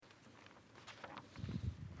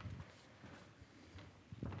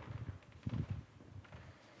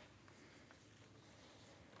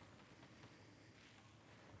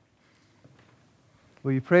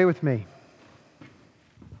Will you pray with me?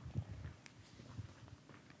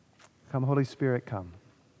 Come, Holy Spirit, come.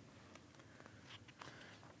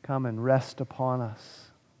 Come and rest upon us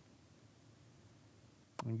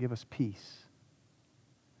and give us peace.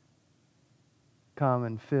 Come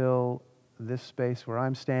and fill this space where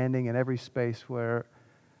I'm standing and every space where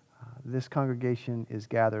this congregation is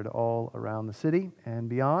gathered all around the city and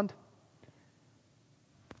beyond.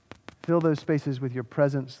 Fill those spaces with your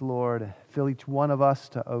presence, Lord. Fill each one of us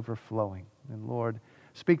to overflowing. And Lord,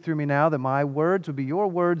 speak through me now that my words would be your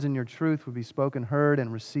words and your truth would be spoken, heard,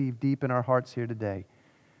 and received deep in our hearts here today.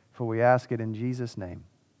 For we ask it in Jesus' name.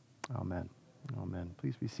 Amen. Amen.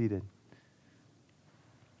 Please be seated.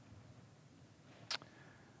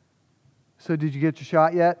 So did you get your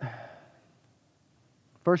shot yet?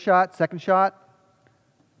 First shot? Second shot?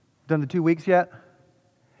 Done the 2 weeks yet?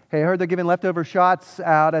 Hey, I heard they're giving leftover shots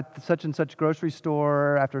out at such and such grocery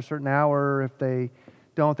store after a certain hour. If they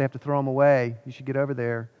don't, they have to throw them away. You should get over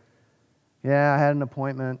there. Yeah, I had an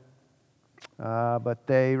appointment, but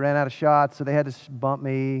they ran out of shots, so they had to bump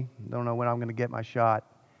me. Don't know when I'm going to get my shot.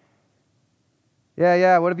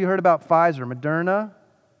 Yeah, what have you heard about Pfizer, Moderna,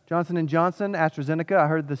 Johnson & Johnson, AstraZeneca? I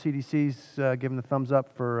heard the CDC's giving the thumbs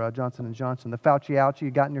up for Johnson & Johnson. The Fauci-ouchie,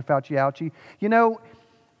 you gotten your Fauci-ouchie? You know,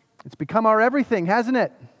 it's become our everything, hasn't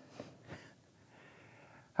it?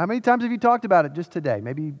 How many times have you talked about it just today?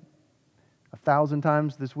 Maybe 1,000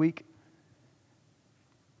 times this week?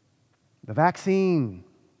 The vaccine.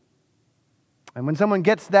 And when someone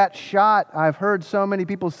gets that shot, I've heard so many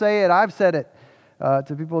people say it, I've said it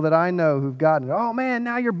to people that I know who've gotten it. Oh man,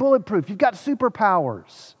 now you're bulletproof. You've got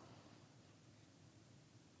superpowers.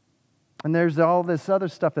 And there's all this other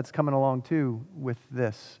stuff that's coming along too with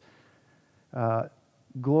this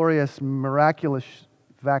glorious, miraculous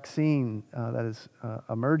vaccine that is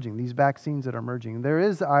emerging, these vaccines that are emerging. There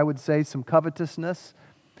is, I would say, some covetousness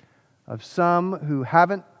of some who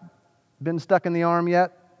haven't been stuck in the arm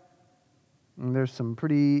yet. And there's some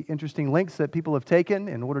pretty interesting links that people have taken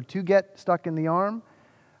in order to get stuck in the arm.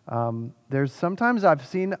 There's sometimes I've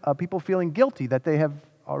seen people feeling guilty that they have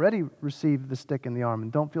already received the stick in the arm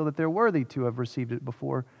and don't feel that they're worthy to have received it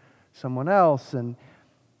before someone else. And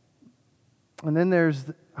then there's,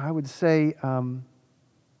 I would say,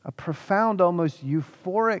 a profound, almost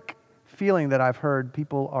euphoric feeling that I've heard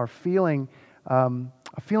people are feeling, a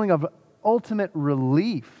feeling of ultimate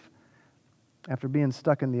relief after being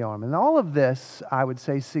stuck in the arm. And all of this, I would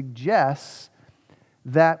say, suggests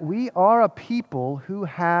that we are a people who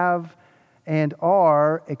have and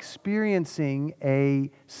are experiencing a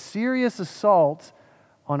serious assault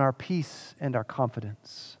on our peace and our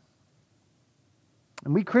confidence.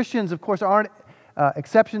 And we Christians, of course, aren't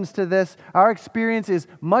exceptions to this. Our experience is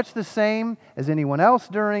much the same as anyone else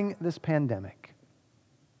during this pandemic.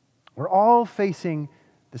 We're all facing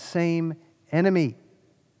the same enemy.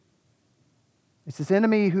 It's this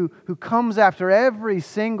enemy who comes after every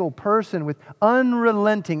single person with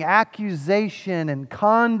unrelenting accusation and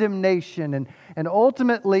condemnation and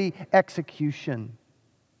ultimately execution.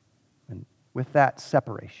 And with that,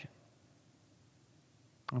 separation.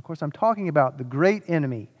 And of course, I'm talking about the great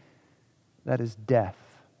enemy that is death.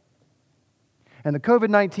 And the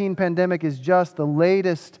COVID-19 pandemic is just the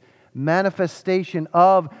latest manifestation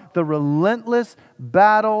of the relentless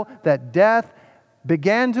battle that death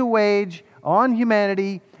began to wage on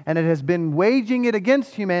humanity, and it has been waging it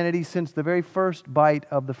against humanity since the very first bite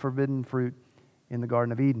of the forbidden fruit in the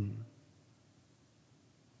Garden of Eden.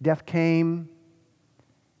 Death came,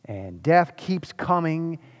 and death keeps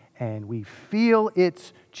coming, and we feel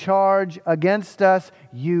its charge against us.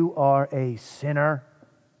 You are a sinner.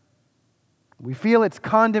 We feel its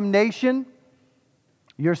condemnation.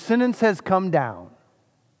 Your sentence has come down.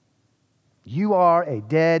 You are a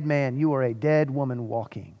dead man. You are a dead woman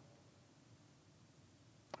walking.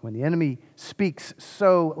 When the enemy speaks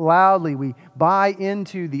so loudly, we buy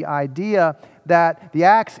into the idea that the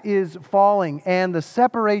axe is falling and the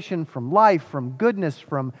separation from life, from goodness,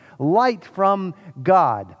 from light, from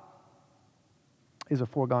God is a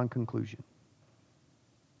foregone conclusion.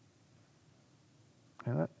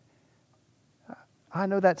 And I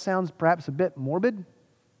know that sounds perhaps a bit morbid,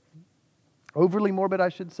 overly morbid, I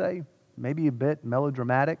should say, maybe a bit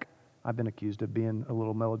melodramatic. I've been accused of being a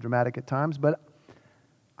little melodramatic at times, but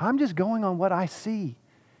I'm just going on what I see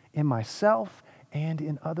in myself and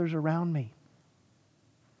in others around me.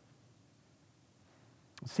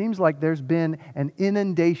 It seems like there's been an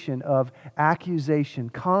inundation of accusation,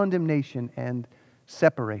 condemnation, and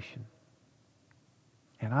separation.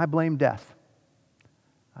 And I blame death.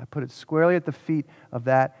 I put it squarely at the feet of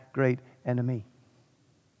that great enemy.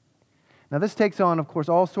 Now, this takes on, of course,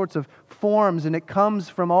 all sorts of forms, and it comes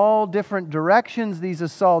from all different directions, these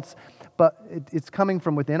assaults, but it's coming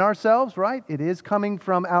from within ourselves, right? It is coming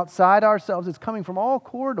from outside ourselves. It's coming from all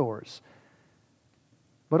corridors.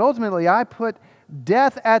 But ultimately, I put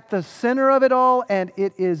death at the center of it all, and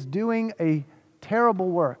it is doing a terrible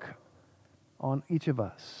work on each of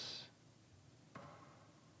us.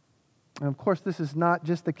 And of course, this is not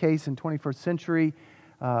just the case in 21st century.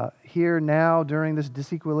 Here now, during this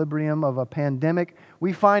disequilibrium of a pandemic,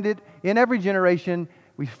 we find it in every generation.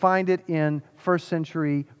 We find it in first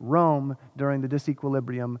century Rome during the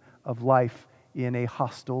disequilibrium of life in a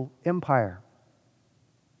hostile empire.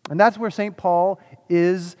 And that's where St. Paul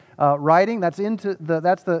is writing. That's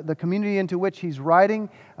the community into which he's writing.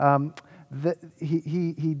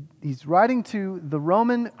 He's writing to the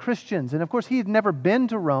Roman Christians. And of course, he had never been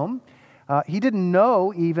to Rome. He didn't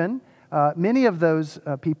know even many of those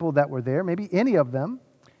people that were there, maybe any of them.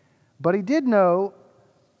 But he did know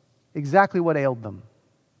exactly what ailed them.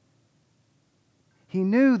 He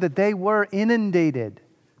knew that they were inundated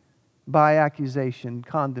by accusation,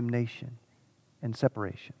 condemnation, and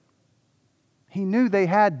separation. He knew they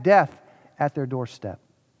had death at their doorstep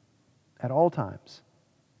at all times.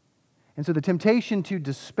 And so the temptation to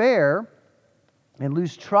despair and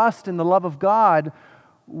lose trust in the love of God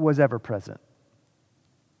was ever present.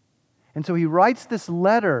 And so he writes this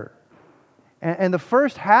letter, and the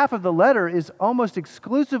first half of the letter is almost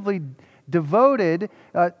exclusively devoted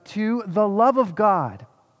to the love of God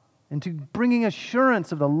and to bringing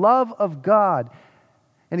assurance of the love of God.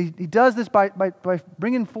 And he does this by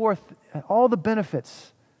bringing forth all the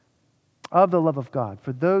benefits of the love of God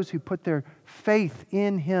for those who put their faith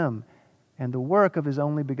in Him and the work of His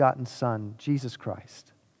only begotten Son, Jesus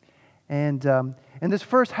Christ. And in this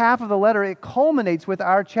first half of the letter, it culminates with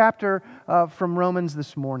our chapter from Romans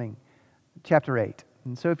this morning, chapter 8.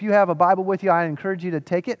 And so if you have a Bible with you, I encourage you to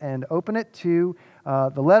take it and open it to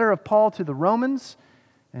the letter of Paul to the Romans.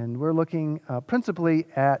 And we're looking principally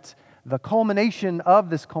at the culmination of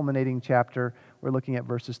this culminating chapter. We're looking at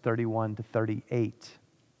verses 31 to 38.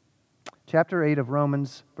 Chapter 8 of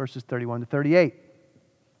Romans, verses 31 to 38.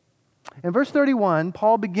 In verse 31,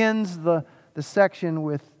 Paul begins the section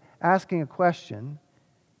with asking a question.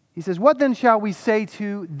 He says, "What then shall we say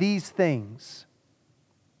to these things?"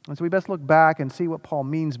 And so we best look back and see what Paul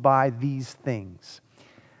means by these things.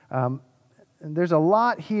 And there's a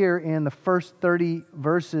lot here in the first 30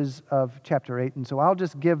 verses of chapter 8, and so I'll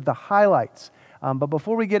just give the highlights. But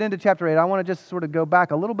before we get into chapter 8, I want to just sort of go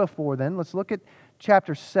back a little before then. Let's look at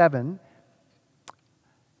chapter 7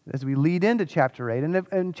 as we lead into chapter 8. And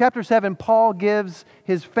in chapter 7, Paul gives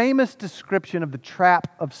his famous description of the trap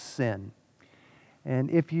of sin.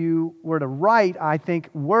 And if you were to write, I think,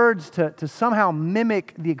 words to somehow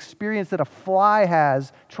mimic the experience that a fly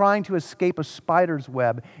has trying to escape a spider's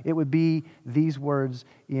web, it would be these words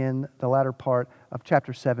in the latter part of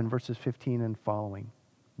chapter 7, verses 15 and following.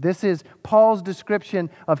 This is Paul's description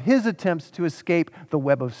of his attempts to escape the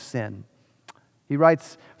web of sin. He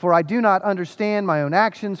writes, "For I do not understand my own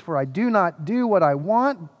actions, for I do not do what I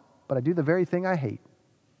want, but I do the very thing I hate.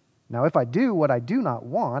 Now, if I do what I do not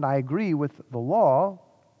want, I agree with the law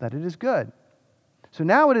that it is good. So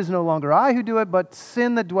now it is no longer I who do it, but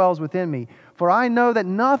sin that dwells within me. For I know that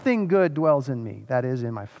nothing good dwells in me, that is,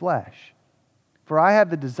 in my flesh. For I have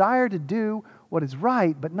the desire to do what is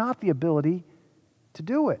right, but not the ability to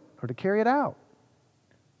do it or to carry it out.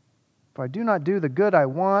 For I do not do the good I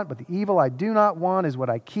want, but the evil I do not want is what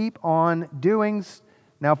I keep on doing.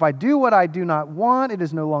 Now, if I do what I do not want, it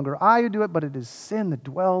is no longer I who do it, but it is sin that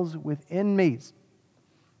dwells within me."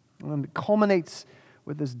 And it culminates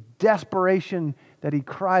with this desperation that he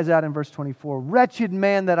cries out in verse 24, "Wretched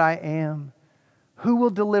man that I am, who will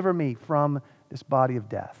deliver me from this body of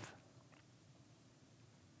death?"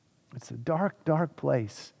 It's a dark, dark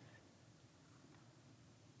place.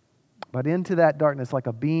 But into that darkness, like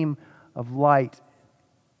a beam of light,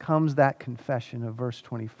 comes that confession of verse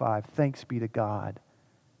 25, "Thanks be to God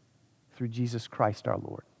through Jesus Christ our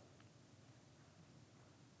Lord."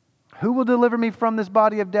 Who will deliver me from this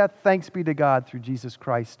body of death? Thanks be to God through Jesus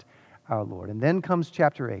Christ our Lord. And then comes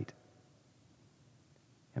chapter 8.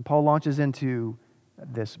 And Paul launches into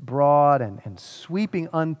this broad and sweeping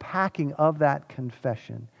unpacking of that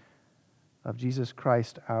confession of Jesus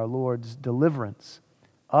Christ our Lord's deliverance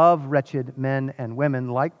of wretched men and women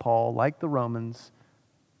like Paul, like the Romans,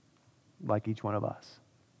 like each one of us.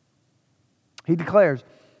 He declares,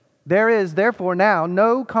 "There is therefore now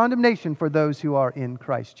no condemnation for those who are in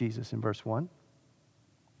Christ Jesus," in verse 1.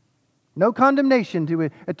 No condemnation to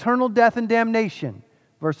eternal death and damnation,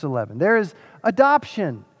 verse 11. There is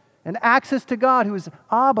adoption and access to God, who is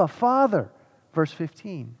Abba, Father, verse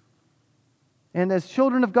 15. And as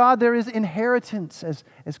children of God, there is inheritance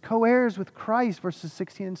as co-heirs with Christ, verses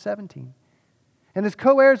 16 and 17. And as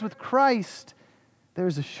co-heirs with Christ, there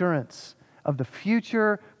is assurance of the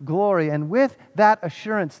future glory. And with that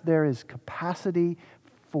assurance, there is capacity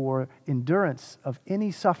for endurance of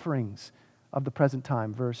any sufferings of the present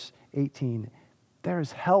time. Verse 18, there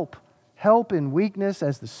is help in weakness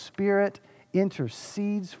as the Spirit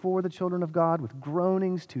intercedes for the children of God with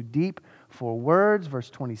groanings too deep for words, verse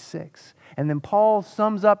 26. And then Paul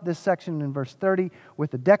sums up this section in verse 30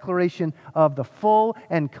 with the declaration of the full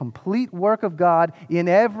and complete work of God in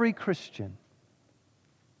every Christian.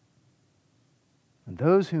 And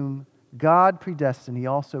those whom God predestined, He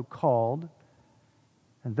also called.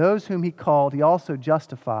 And those whom He called, He also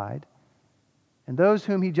justified. And those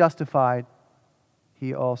whom He justified,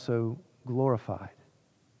 He also glorified.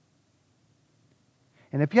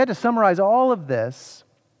 And if you had to summarize all of this,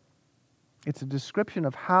 it's a description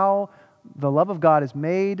of how the love of God is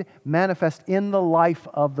made manifest in the life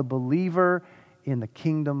of the believer in the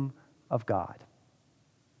kingdom of God.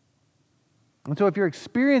 And so if you're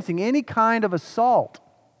experiencing any kind of assault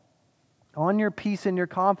on your peace and your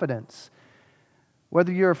confidence,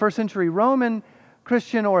 whether you're a first century Roman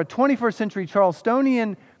Christian or a 21st century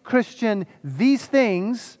Charlestonian Christian, these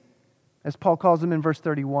things, as Paul calls them in verse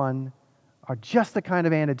 31, are just the kind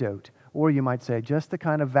of antidote, or you might say just the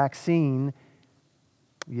kind of vaccine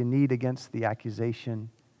you need against the accusation,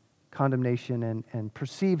 condemnation, and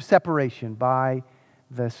perceived separation by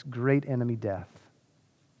this great enemy, death.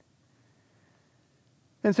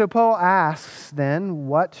 And so Paul asks then,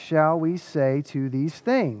 what shall we say to these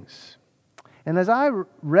things? And as I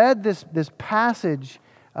read this passage,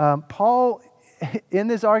 Paul, in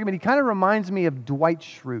this argument, he kind of reminds me of Dwight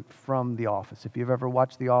Schrute from The Office. If you've ever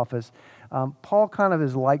watched The Office, Paul kind of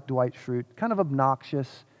is like Dwight Schrute, kind of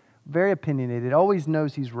obnoxious, very opinionated, always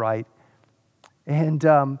knows he's right,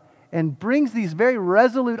 and brings these very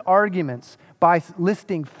resolute arguments by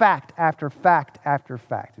listing fact after fact after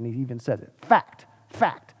fact. And he even says it, fact,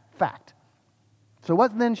 fact, fact. So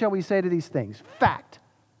what then shall we say to these things? Fact.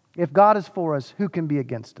 If God is for us, who can be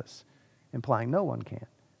against us? Implying no one can.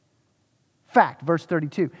 Fact, verse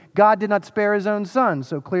 32. God did not spare His own Son,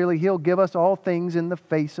 so clearly He'll give us all things in the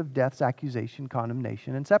face of death's accusation,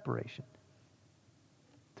 condemnation, and separation.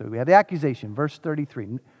 So we have the accusation, verse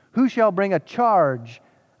 33. Who shall bring a charge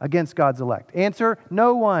against God's elect? Answer,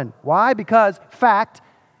 no one. Why? Because, fact,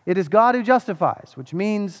 it is God who justifies, which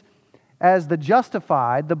means as the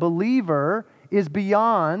justified, the believer is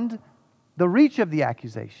beyond the reach of the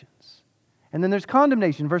accusations. And then there's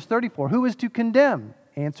condemnation, verse 34. Who is to condemn?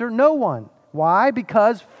 Answer, no one. Why?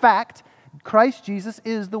 Because, fact, Christ Jesus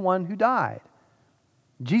is the one who died.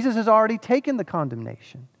 Jesus has already taken the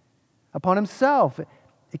condemnation upon Himself.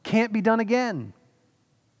 It can't be done again.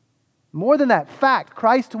 More than that, fact,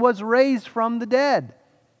 Christ was raised from the dead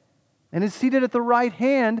and is seated at the right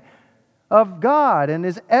hand of God and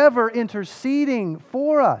is ever interceding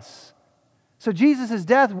for us. So Jesus'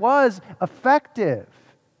 death was effective,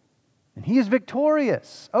 and He is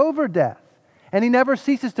victorious over death. And He never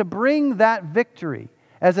ceases to bring that victory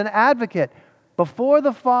as an advocate before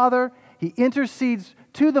the Father. He intercedes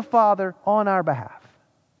to the Father on our behalf.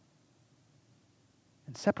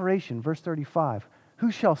 And separation, verse 35.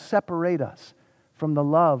 Who shall separate us from the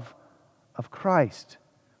love of Christ?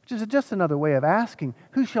 Which is just another way of asking,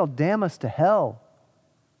 who shall damn us to hell?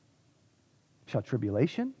 Shall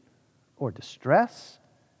tribulation, or distress,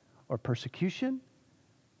 or persecution,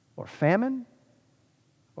 or famine,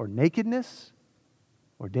 or nakedness,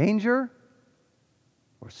 or danger,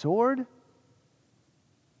 or sword?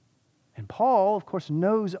 And Paul, of course,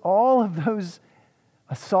 knows all of those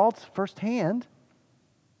assaults firsthand.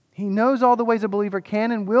 He knows all the ways a believer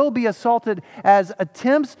can and will be assaulted as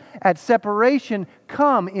attempts at separation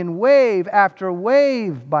come in wave after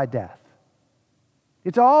wave by death.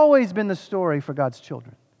 It's always been the story for God's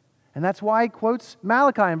children. And that's why he quotes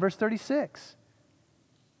Malachi in verse 36.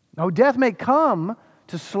 Oh, death may come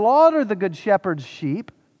to slaughter the good shepherd's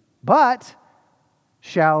sheep, but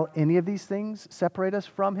shall any of these things separate us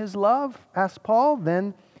from His love? Asks Paul.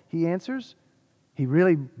 Then he answers. He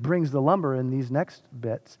really brings the lumber in these next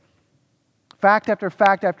bits. Fact after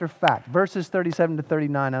fact after fact. Verses 37 to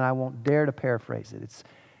 39, and I won't dare to paraphrase it.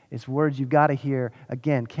 It's words you've got to hear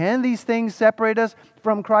again. Can these things separate us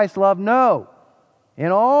from Christ's love? No.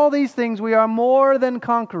 In all these things we are more than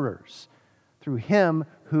conquerors through Him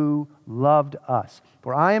who loved us.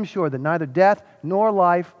 For I am sure that neither death, nor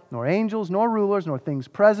life, nor angels, nor rulers, nor things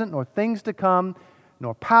present, nor things to come,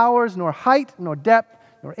 nor powers, nor height, nor depth,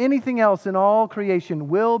 nor anything else in all creation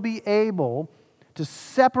will be able to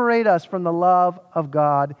separate us from the love of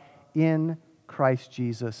God in Christ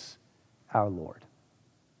Jesus our Lord.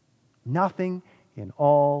 Nothing in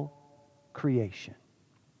all creation.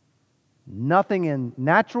 Nothing in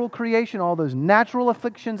natural creation, all those natural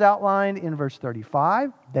afflictions outlined in verse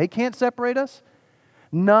 35, they can't separate us.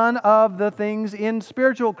 None of the things in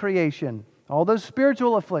spiritual creation, all those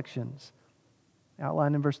spiritual afflictions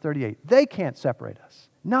outlined in verse 38, they can't separate us.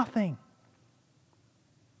 Nothing.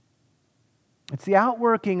 It's the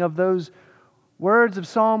outworking of those words of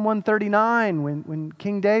Psalm 139 when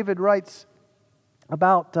King David writes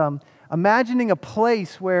about imagining a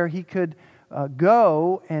place where he could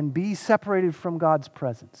go and be separated from God's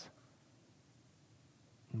presence.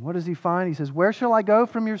 And what does he find? He says, "Where shall I go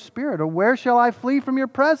from your spirit? Or where shall I flee from your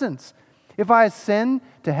presence? If I ascend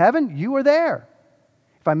to heaven, you are there.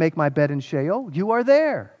 If I make my bed in Sheol, you are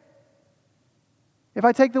there. If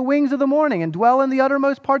I take the wings of the morning and dwell in the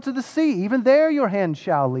uttermost parts of the sea, even there your hand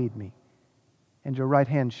shall lead me, and your right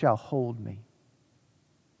hand shall hold me.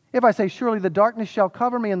 If I say, surely the darkness shall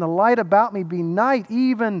cover me, and the light about me be night,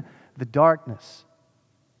 even the darkness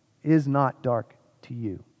is not dark to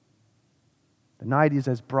you. The night is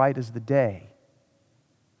as bright as the day,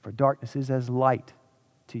 for darkness is as light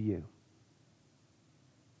to you."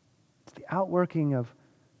 It's the outworking of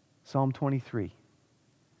Psalm 23,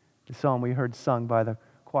 the psalm we heard sung by the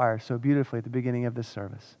choir so beautifully at the beginning of this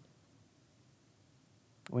service.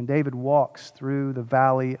 When David walks through the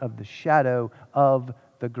valley of the shadow of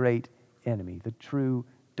the great enemy, the true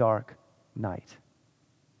dark night.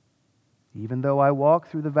 "Even though I walk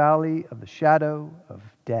through the valley of the shadow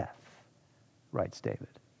of death," writes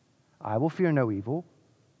David, "I will fear no evil."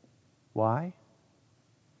 Why?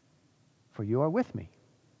 "For you are with me.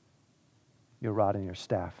 Your rod and your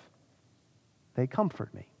staff, they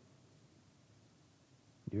comfort me."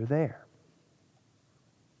 You're there.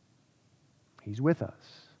 He's with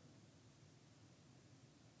us.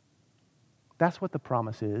 That's what the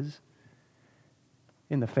promise is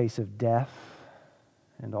in the face of death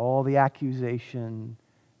and all the accusation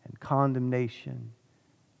and condemnation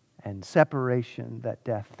and separation that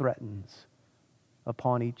death threatens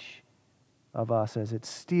upon each of us as it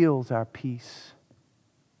steals our peace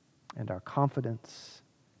and our confidence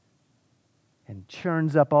and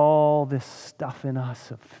churns up all this stuff in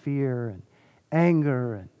us of fear and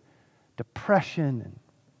anger and depression and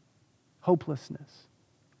hopelessness.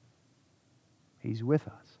 He's with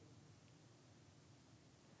us.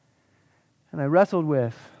 And I wrestled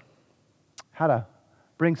with how to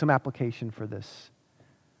bring some application for this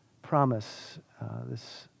promise,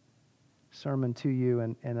 this sermon to you,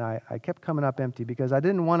 and I kept coming up empty because I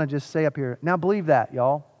didn't want to just say up here, "Now believe that,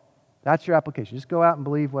 y'all. That's your application. Just go out and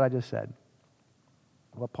believe what I just said."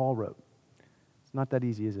 What Paul wrote. It's not that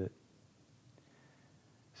easy, is it?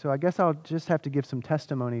 So I guess I'll just have to give some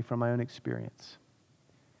testimony from my own experience.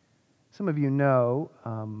 Some of you know,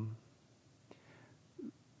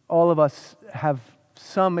 all of us have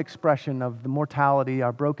some expression of the mortality,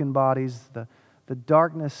 our broken bodies, the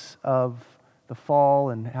darkness of the fall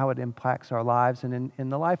and how it impacts our lives. And in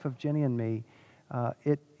the life of Jenny and me,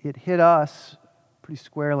 it hit us pretty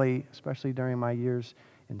squarely, especially during my years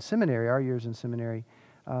in seminary, our years in seminary,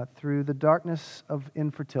 through the darkness of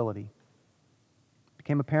infertility. It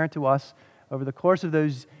became apparent to us over the course of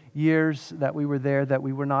those years that we were there that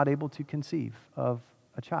we were not able to conceive of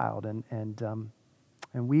a child.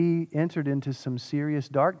 And we entered into some serious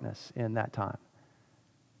darkness in that time.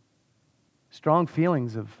 Strong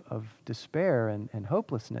feelings of despair and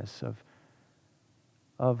hopelessness,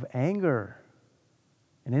 of anger,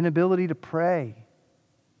 an inability to pray,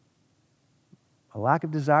 a lack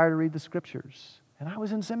of desire to read the Scriptures. And I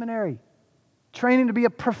was in seminary, training to be a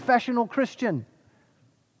professional Christian.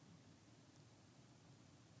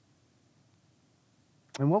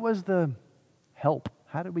 And what was the help?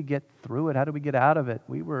 How did we get through it? How did we get out of it?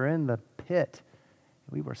 We were in the pit.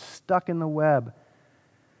 We were stuck in the web.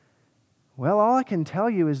 Well, all I can tell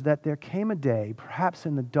you is that there came a day, perhaps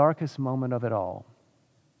in the darkest moment of it all,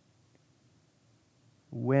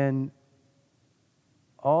 when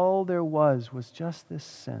all there was just this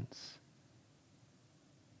sense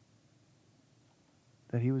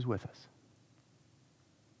that He was with us,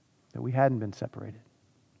 that we hadn't been separated.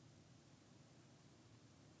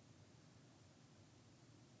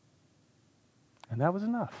 And that was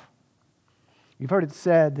enough. You've heard it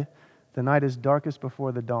said, the night is darkest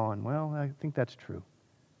before the dawn. Well, I think that's true.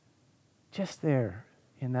 Just there,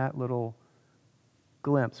 in that little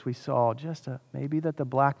glimpse, we saw maybe that the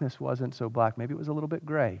blackness wasn't so black. Maybe it was a little bit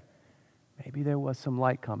gray. Maybe there was some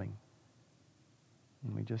light coming.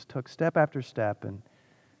 And we just took step after step, and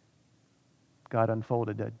God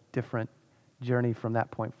unfolded a different journey from that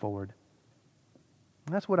point forward.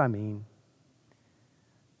 And that's what I mean.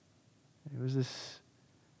 It was this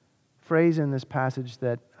phrase in this passage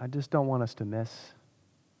that I just don't want us to miss.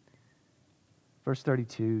 Verse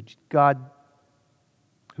 32, God,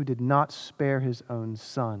 who did not spare his own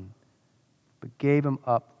Son, but gave him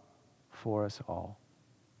up for us all.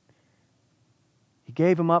 He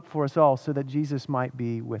gave him up for us all so that Jesus might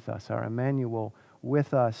be with us, our Emmanuel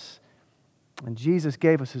with us. And Jesus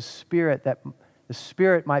gave us his Spirit, that the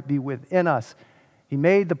Spirit might be within us. He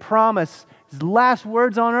made the promise, his last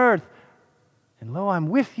words on earth, and lo, I'm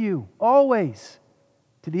with you always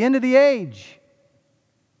to the end of the age.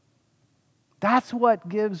 That's what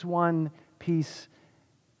gives one peace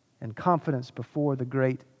and confidence before the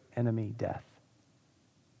great enemy, death.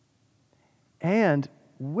 And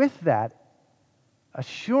with that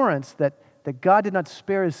assurance that God did not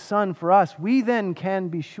spare his Son for us, we then can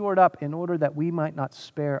be shored up in order that we might not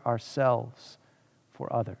spare ourselves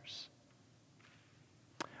for others.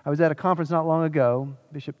 I was at a conference not long ago.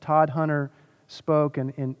 Bishop Todd Hunter spoke,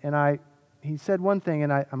 and he said one thing,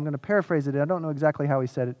 and I'm going to paraphrase it. I don't know exactly how he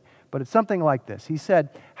said it, but it's something like this. He said,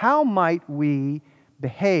 how might we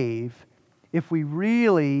behave if we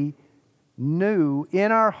really knew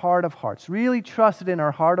in our heart of hearts, really trusted in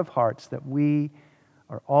our heart of hearts that we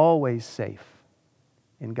are always safe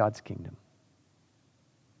in God's kingdom?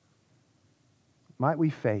 Might we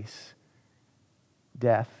face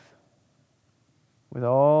death with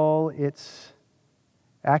all its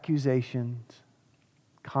accusations,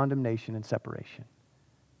 condemnation, and separation,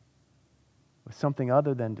 with something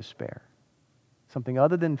other than despair, something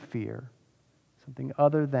other than fear, something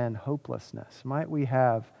other than hopelessness? Might we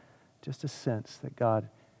have just a sense that God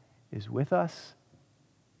is with us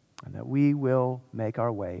and that we will make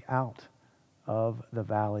our way out of the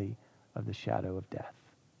valley of the shadow of death?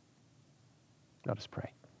 Let us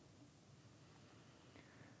pray.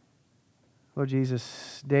 Lord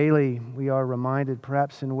Jesus, daily we are reminded,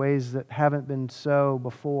 perhaps in ways that haven't been so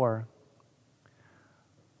before,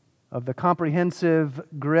 of the comprehensive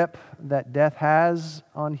grip that death has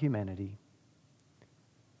on humanity.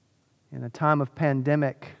 In a time of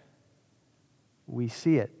pandemic, we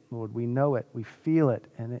see it, Lord. We know it. We feel it.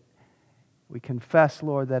 And we confess,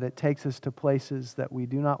 Lord, that it takes us to places that we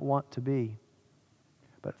do not want to be.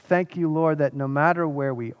 But thank you, Lord, that no matter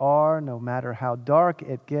where we are, no matter how dark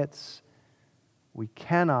it gets, we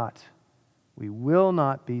will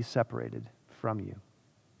not be separated from you.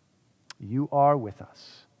 You are with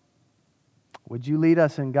us. Would you lead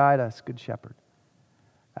us and guide us, Good Shepherd,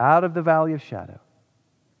 out of the valley of shadow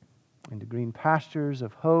into green pastures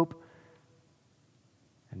of hope,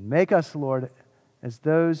 and make us, Lord, as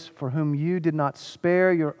those for whom you did not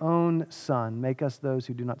spare your own Son. Make us those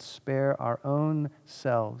who do not spare our own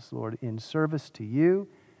selves, Lord, in service to you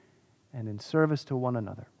and in service to one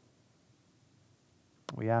another.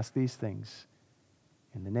 We ask these things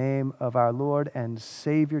in the name of our Lord and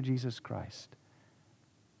Savior Jesus Christ,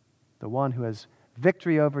 the one who has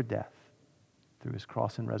victory over death through his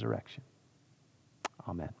cross and resurrection.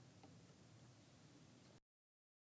 Amen.